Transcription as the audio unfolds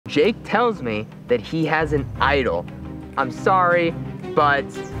Jake tells me that he has an idol. I'm sorry, but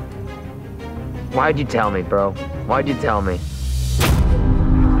why'd you tell me, bro? Why'd you tell me?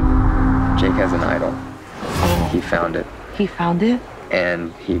 Jake has an idol. Oh. He found it. He found it?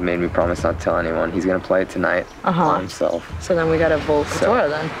 And he made me promise not to tell anyone. He's gonna play it tonight by himself. So then we gotta vote Katurah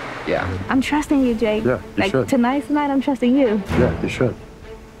then. Yeah. I'm trusting you, Jake. Yeah, you should. Tonight's the night, I'm trusting you. Yeah, you should.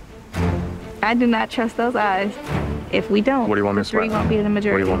 I do not trust those eyes. If we don't, What do you want me to swear? three won't be the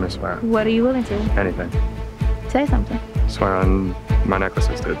majority. What do you want me to swear? What are you willing to? Anything. Say something. Swear on my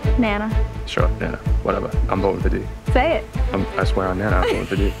necklaces, dude. Nana. Sure, Nana. Whatever. I'm voting for D. Say it. I swear on Nana, I'm voting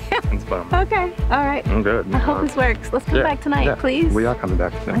for D. Okay, all right. I'm good. I hope this works. Let's come back tonight, please. We are coming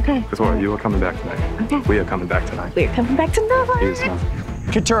back tonight. Okay. Because what? You are coming back tonight. Okay. We are coming back tonight. We're coming back tonight. He is not.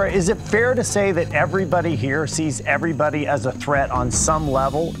 Katurah, is it fair to say that everybody here sees everybody as a threat on some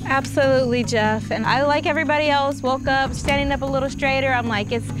level? Absolutely, Jeff. And I, like everybody else, woke up, standing up a little straighter. I'm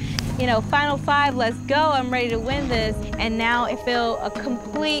like, it's, you know, final five, let's go. I'm ready to win this. And now I feel a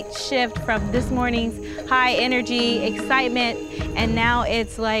complete shift from this morning's high energy, excitement, and now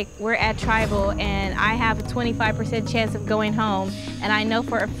it's like we're at tribal and I have a 25% chance of going home. And I know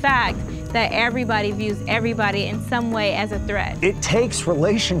for a fact that everybody views everybody in some way as a threat. It takes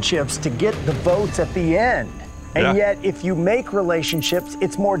relationships to get the votes at the end. And yet, if you make relationships,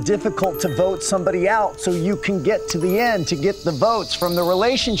 it's more difficult to vote somebody out so you can get to the end to get the votes from the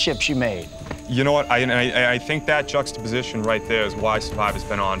relationships you made. You know what, I think that juxtaposition right there is why Survivor's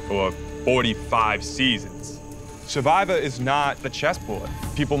been on for 45 seasons. Survivor is not the chessboard.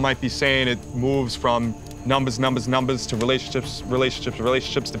 People might be saying it moves from numbers to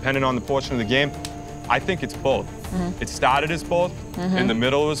relationships, depending on the portion of the game. I think it's both. It started as both, in the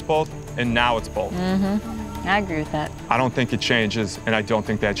middle it was both, and now it's both. I agree with that. I don't think it changes, and I don't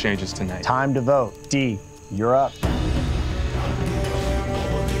think that changes tonight. Time to vote. D, you're up.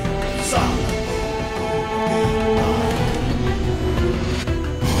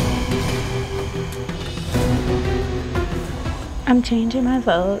 I'm changing my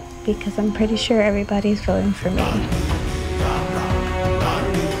vote because I'm pretty sure everybody's voting for me.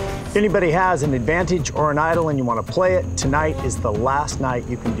 If anybody has an advantage or an idol and you want to play it, tonight is the last night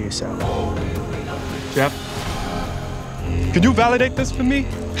you can do so. Jeff, could you validate this for me?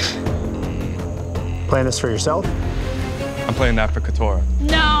 Playing this for yourself? I'm playing that for Katurah.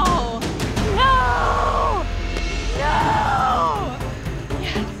 No! No! No!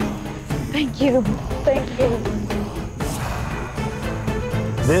 Yes. Thank you. Thank you.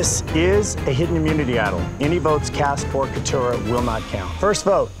 This is a hidden immunity idol. Any votes cast for Katurah will not count. First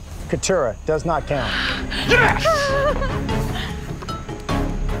vote, Katurah does not count. Yes!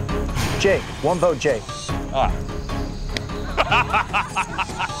 Jake, one vote, Jake.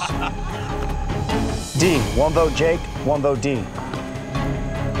 D, one vote, Jake, one vote, D.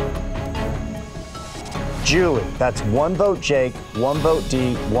 Julie, that's one vote, Jake, one vote,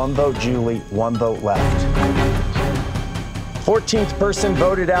 D, one vote, Julie, one vote left. 14th person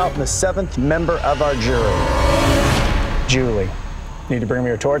voted out and the 7th member of our jury. Julie, need to bring me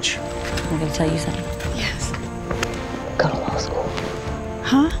your torch? I'm gonna tell you something. Yes. Go to law school.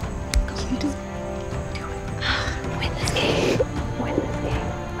 Huh? You do it. Win this game. Win this game.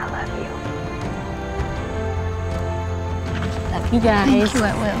 I love you. Love you guys. Thank you,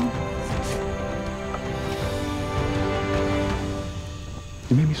 I will.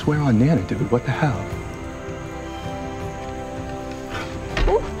 You made me swear on Nana, dude. What the hell?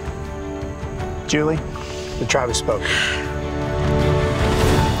 Julie, the tribe has spoken.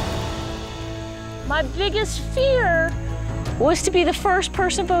 My biggest fear was to be the first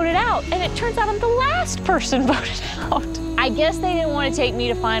person voted out, and it turns out I'm the last person voted out. I guess they didn't want to take me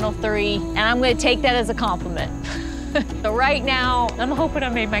to final three, and I'm going to take that as a compliment. So right now, I'm hoping I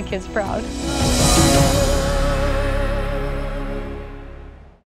made my kids proud.